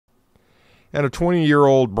And a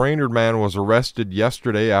 20-year-old Brainerd man was arrested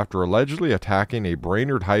yesterday after allegedly attacking a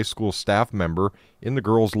Brainerd High School staff member in the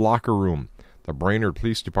girls' locker room. The Brainerd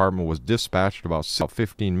Police Department was dispatched about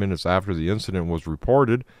 15 minutes after the incident was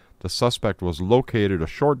reported. The suspect was located a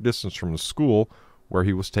short distance from the school, where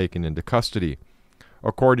he was taken into custody.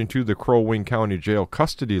 According to the Crow Wing County Jail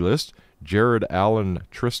custody list, Jared Allen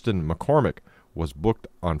Tristan McCormick was booked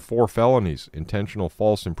on 4 felonies: intentional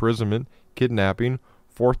false imprisonment, kidnapping,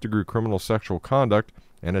 fourth-degree criminal sexual conduct,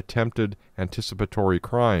 and attempted anticipatory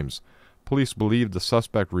crimes. Police believe the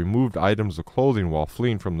suspect removed items of clothing while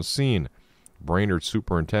fleeing from the scene. Brainerd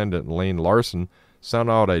Superintendent Lane Larson sent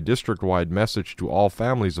out a district-wide message to all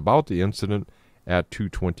families about the incident at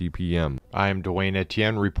 2:20 p.m. I am Dwayne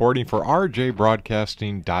Etienne reporting for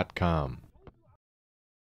rjbroadcasting.com.